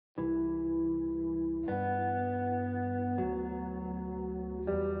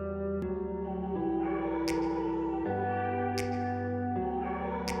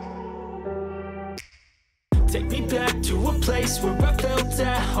place where I felt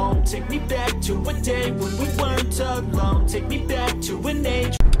at home. Take me back to a day when we weren't alone. Take me back to an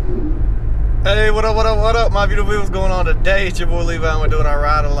age. Hey, what up, what up, what up, my beautiful people? What's going on today? It's your boy Levi, and we're doing our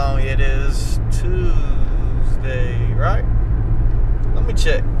ride along. It is Tuesday, right? Let me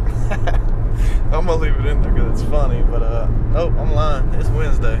check. I'm gonna leave it in there because it's funny, but nope, I'm lying. It's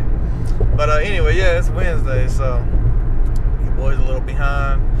Wednesday. But anyway, yeah, it's Wednesday, so your boy's a little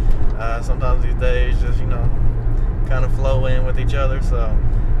behind. Sometimes these days just, you know, kind of flow in with each other. So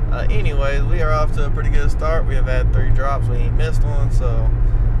anyways, we are off to a pretty good start. We have had 3 drops. We ain't missed one, so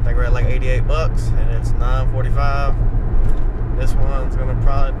I think we're at like 88 bucks, and it's 9:45. This one's gonna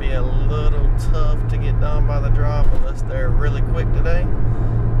probably be a little tough to get done by the drop unless they're really quick today.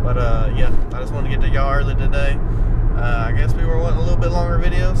 But yeah, I just wanted to get to y'all early today. I guess we were wanting a little bit longer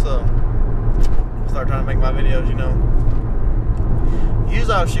video, so I'll start trying to make my videos, you know.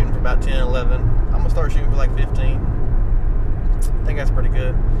 Usually I was shooting for about 10, 11. I'm gonna start shooting for like 15. I think that's pretty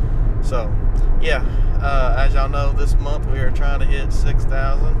good. So yeah, as y'all know, this month we are trying to hit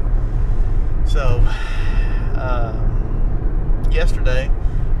 6,000. So yesterday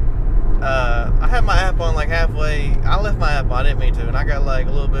I had my app on like halfway. I left my app on, I didn't mean to, and I got like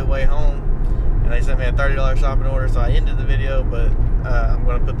a little bit way home, and they sent me a $30 shopping order, so I ended the video, but I'm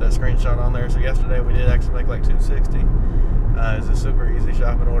going to put that screenshot on there. So yesterday we did actually make like 260. It's a super easy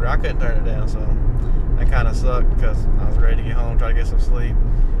shopping order. I couldn't turn it down, so that kind of sucked because I was ready to get home, try to get some sleep.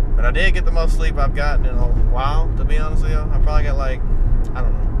 But I did get the most sleep I've gotten in a while, to be honest with you. I probably got like, I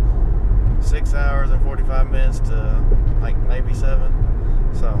don't know, 6 hours and 45 minutes to like maybe 7.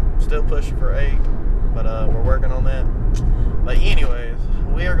 So still pushing for 8, but we're working on that. But anyways,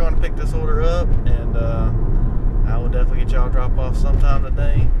 we are going to pick this order up, and I will definitely get y'all drop off sometime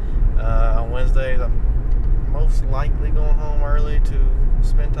today. On Wednesdays, I'm most likely going home early to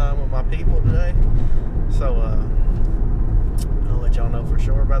spend time with my people today. So I'll let y'all know for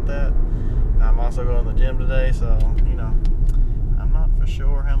sure about that. I'm also going to the gym today, so you know, I'm not for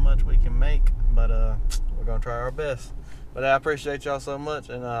sure how much we can make, but we're going to try our best. But I appreciate y'all so much,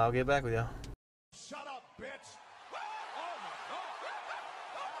 and I'll get back with y'all. Shut up, bitch!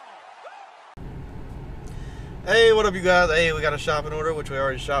 Hey, what up, you guys? Hey, we got a shopping order, which we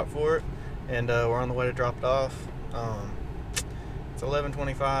already shopped for it, and we're on the way to drop it off. It's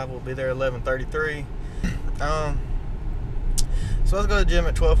 11:25. We'll be there at 11:33. So let's go to the gym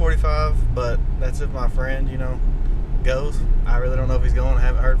at 12:45, but that's if my friend, you know, goes. I really don't know if he's going. I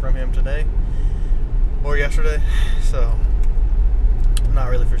haven't heard from him today or yesterday, so I'm not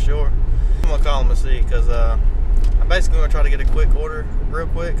really for sure. I'm gonna call him and see, because I'm basically gonna try to get a quick order real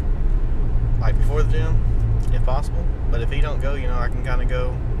quick, like before the gym, if possible. But if he don't go, you know, I can kind of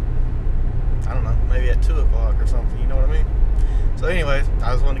go, I don't know, maybe at 2 o'clock or something, you know what I mean? So anyways,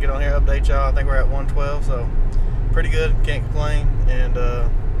 I just wanted to get on here, update y'all. I think we're at 112, so pretty good, can't complain. And we're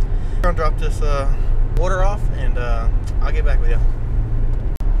gonna drop this order off, and I'll get back with y'all.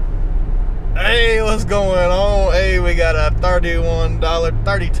 Hey, what's going on? Hey, we got a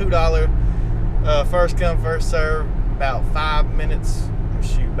 $32 first come, first serve, about 5 minutes,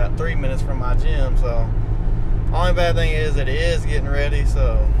 shoot, about 3 minutes from my gym. So only bad thing is that it is getting ready.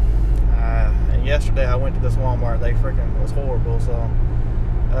 So and yesterday I went to this Walmart. They freaking was horrible. So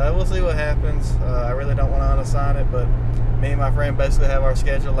we'll see what happens. I really don't want to unassign it, but me and my friend basically have our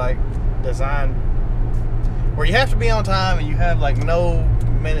schedule like designed where you have to be on time and you have like no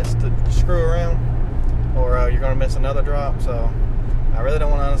minutes to screw around, or you're gonna miss another drop. So I really don't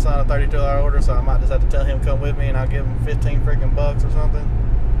want to unassign a $32 order, so I might just have to tell him come with me, and I'll give him 15 freaking bucks or something.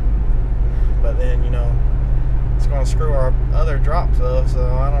 But then, you know, it's gonna screw our other drops up,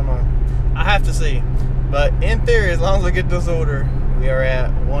 so I don't know. I have to see. But in theory, as long as I get this order, we are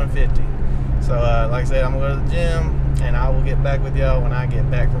at 150. So like I said, I'm gonna go to the gym, and I will get back with y'all when I get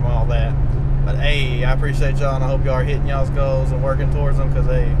back from all that. But hey, I appreciate y'all, and I hope y'all are hitting y'all's goals and working towards them, because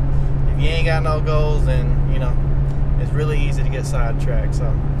hey, if you ain't got no goals, then, you know, it's really easy to get sidetracked.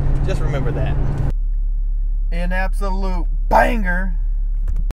 So just remember that. An absolute banger.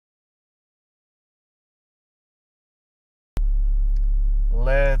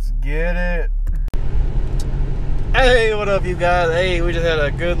 Let's get it. Hey, what up, you guys? Hey, we just had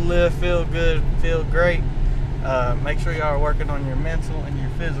a good lift, feel good, feel great. Make sure y'all are working on your mental and your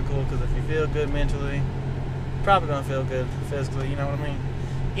physical, because if you feel good mentally, you're probably gonna feel good physically, you know what I mean?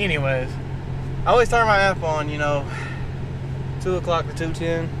 Anyways, I always turn my app on, you know, 2 o'clock to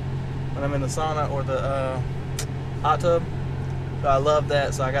 2:10 when I'm in the sauna or the hot tub. So I love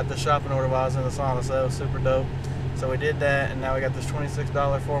that. So I got the shopping order while I was in the sauna, so that was super dope. So we did that, and now we got this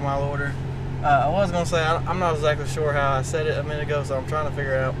 $26 4-mile order. I was gonna say I'm not exactly sure how I said it a minute ago, so I'm trying to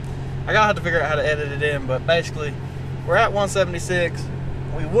figure out. I gotta have to figure out how to edit it in, but basically we're at 176.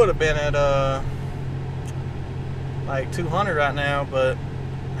 We would have been at like 200 right now, but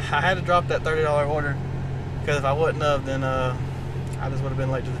I had to drop that $30 order because if I wouldn't have, then I just would have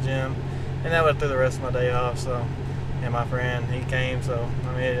been late to the gym, and that would have threw the rest of my day off. So, and my friend, he came, so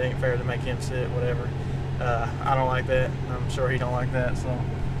I mean, it ain't fair to make him sit, whatever. I don't like that. I'm sure he don't like that, so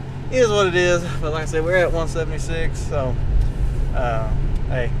it is what it is. But like I said, we're at 176, so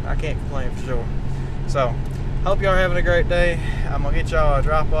hey, I can't complain for sure. So hope y'all are having a great day. I'm gonna get y'all a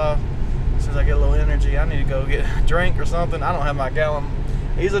drop off as soon as I get a little energy. I need to go get a drink or something. I don't have my gallon.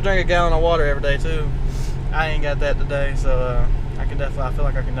 I usually drink a gallon of water every day too. I ain't got that today, so I feel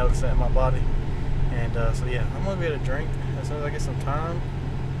like I can notice that in my body. And so yeah, I'm gonna get a drink as soon as I get some time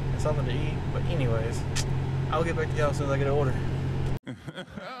and something to eat. But anyways, I'll get back to y'all as soon as I get an order.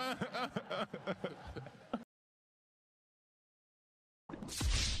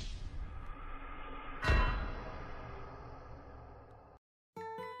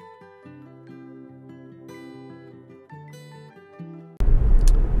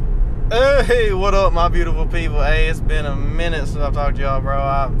 Hey, what up, my beautiful people? Hey, it's been a minute since I've talked to y'all, bro.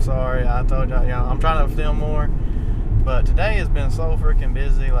 I'm sorry. I told y'all, I'm trying to film more, but today has been so freaking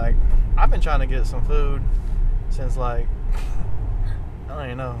busy. Like, I've been trying to get some food since, like, I don't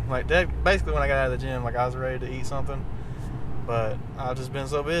even know. Like, that, basically when I got out of the gym, like, I was ready to eat something, but I've just been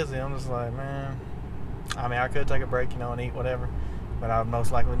so busy. I'm just like, man, I mean, I could take a break, and eat whatever, but I'd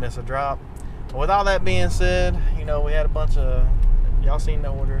most likely miss a drop. But with all that being said, we had a bunch of, y'all seen the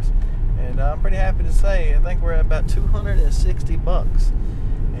orders. And I'm pretty happy to say, I think we're at about 260 bucks.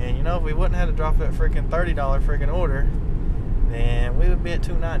 And if we wouldn't have to drop that freaking $30 freaking order, then we would be at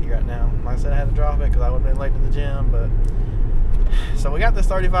 290 right now. Like I said, I had to drop it because I would have been late to the gym. But so we got this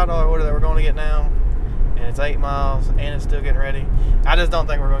 $35 order that we're going to get now, and it's 8 miles, and it's still getting ready. I just don't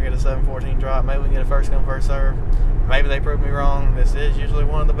think we're going to get a 714 drop. Maybe we can get a first come, first serve. Maybe they prove me wrong. This is usually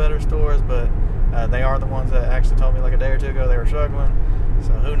one of the better stores, but they are the ones that actually told me like a day or two ago they were struggling.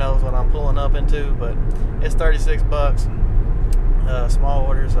 So who knows what I'm pulling up into, but it's 36 bucks, small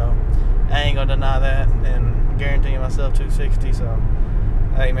order, so I ain't gonna deny that, and guaranteeing myself 260. So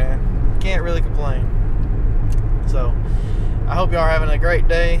hey man, can't really complain. So I hope y'all are having a great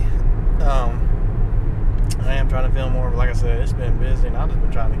day. I am trying to film more, but like I said, it's been busy, and I've just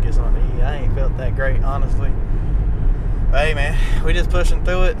been trying to get something to eat. I ain't felt that great, honestly. But hey man, we just pushing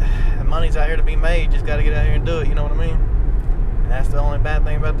through it. The money's out here to be made. Just got to get out here and do it. You know what I mean? That's the only bad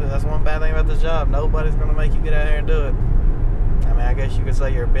thing about this. That's one bad thing about this job. Nobody's gonna make you get out here and do it. I mean, I guess you could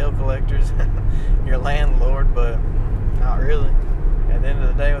say you're bill collectors, you're a landlord, but not really. At the end of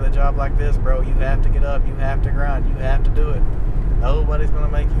the day, with a job like this, bro, you have to get up, you have to grind, you have to do it. Nobody's gonna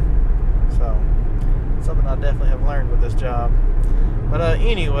make you. So, it's something I definitely have learned with this job. But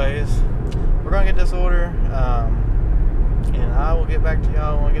anyways, we're gonna get this order, and I will get back to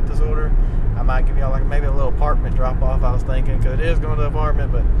y'all when I get this order. I might give y'all like maybe a little apartment drop off, I was thinking, because it is going to the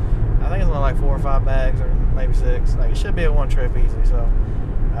apartment, but I think it's only like 4 or 5 bags, or maybe 6. Like, it should be a one trip easy. So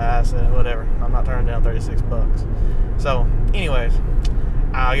I said whatever, I'm not turning down 36 bucks. So anyways,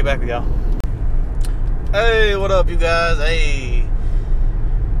 I'll get back with y'all. Hey, what up, you guys? Hey,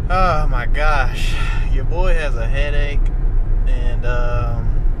 oh my gosh, your boy has a headache, and I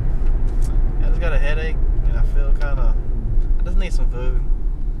just got a headache, and I feel I just need some food.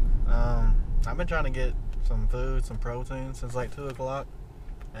 I've been trying to get some food, some protein since like 2 o'clock,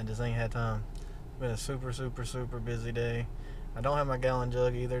 and just ain't had time. It's been a super, super, super busy day. I don't have my gallon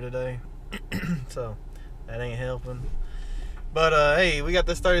jug either today, so that ain't helping. But hey, we got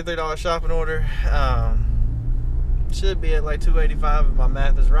this $33 shopping order. Should be at like $285 if my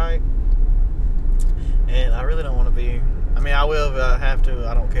math is right. And I really don't want to be. I mean, I will if I have to.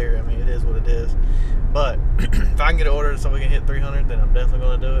 I don't care. I mean, it is what it is. But if I can get it ordered so we can hit 300, then I'm definitely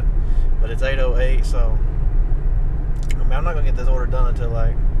going to do it. But it's 8:08, so I mean, I'm not going to get this order done until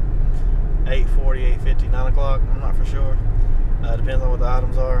like 8:40, 8:50, 9 o'clock. I'm not for sure. Depends on what the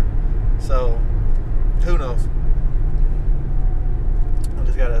items are. So, who knows? I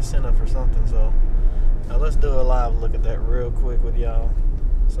just got to send up for something. So, let's do a live look at that real quick with y'all.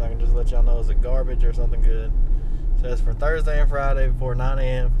 So I can just let y'all know, is it garbage or something good? It says for Thursday and Friday before 9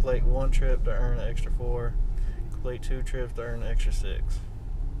 a.m., complete 1 trip to earn an extra 4. Complete 2 trips to earn an extra 6.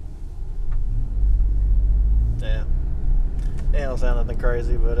 Yeah. It don't sound nothing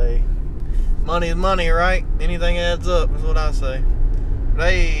crazy, but hey, money is money, right? Anything adds up, is what I say. But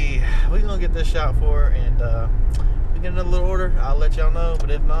hey, we're going to get this shot for her, and if we get another little order, I'll let y'all know.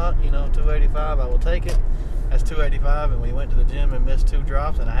 But if not, $285, I will take it. That's $285, and we went to the gym and missed 2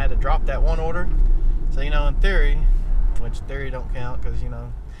 drops, and I had to drop that 1 order. So, in theory, which theory don't count because,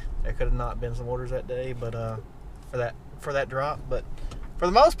 there could have not been some orders that day, but for that drop. But for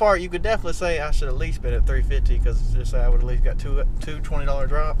the most part, you could definitely say I should at least been at 350 because just I would at least got two $20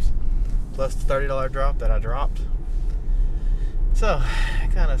 drops plus the $30 drop that I dropped. So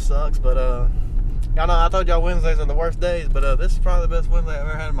it kind of sucks, but y'all know I told y'all Wednesdays are the worst days, but this is probably the best Wednesday I've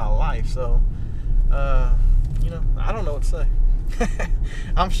ever had in my life. So you know, I don't know what to say.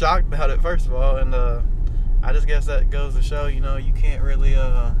 I'm shocked about it, first of all, and I just guess that goes to show, you know, you can't really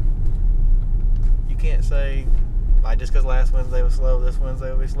you can't say like just because last Wednesday was slow, this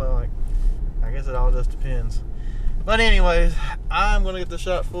Wednesday will be slow. Like, I guess it all just depends. But anyways, I'm gonna get the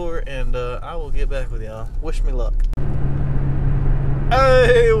shot for, and I will get back with y'all. Wish me luck.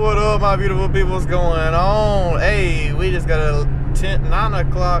 Hey, what up, my beautiful people? What's going on? Hey, we just got a 9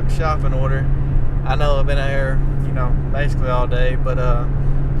 o'clock shopping order. I know I've been out here, you know, basically all day, but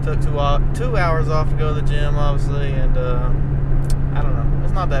took 2 hours off to go to the gym, obviously, and I don't know,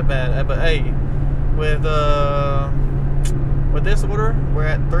 it's not that bad. But hey, with this order, we're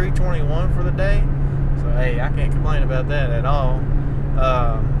at $321 for the day, so hey, I can't complain about that at all.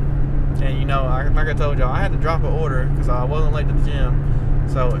 And you know, like I told y'all, I had to drop an order because I wasn't late to the gym.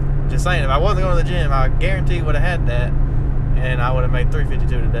 So just saying, if I wasn't going to the gym, I guarantee would have had that, and I would have made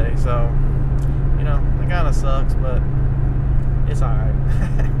 $352 today. So you know, it kind of sucks, but it's alright.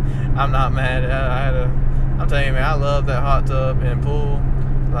 I'm not mad. I'm telling you, man, I love that hot tub and pool.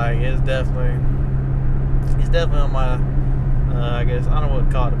 Like, it's definitely on my, I guess, I don't know what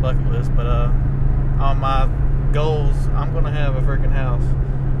to call it, a bucket list, but on my goals, I'm going to have a freaking house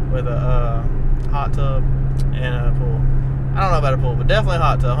with a hot tub and a pool. I don't know about a pool, but definitely a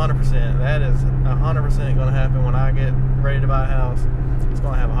hot tub, 100%. That is 100% going to happen when I get ready to buy a house. It's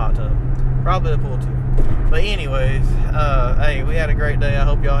going to have a hot tub. Probably a pool too. But anyways, hey, we had a great day. I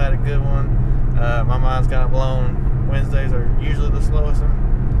hope y'all had a good one. My mind's kind of blown. Wednesdays are usually the slowest,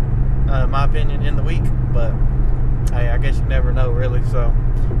 in my opinion, in the week. But hey, I guess you never know, really. So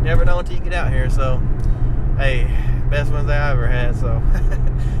you never know until you get out here. So hey, best Wednesday I ever had. So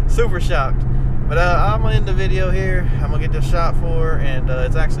super shocked. But I'm gonna end the video here. I'm gonna get this shot for, and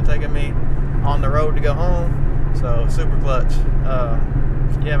it's actually taking me on the road to go home. So super clutch.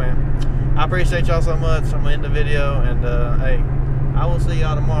 Yeah, man. I appreciate y'all so much. I'm gonna end the video, and hey, I will see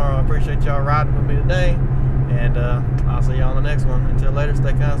y'all tomorrow. I appreciate y'all riding with me today, and I'll see y'all on the next one. Until later,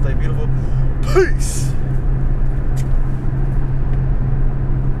 stay kind, stay beautiful. Peace.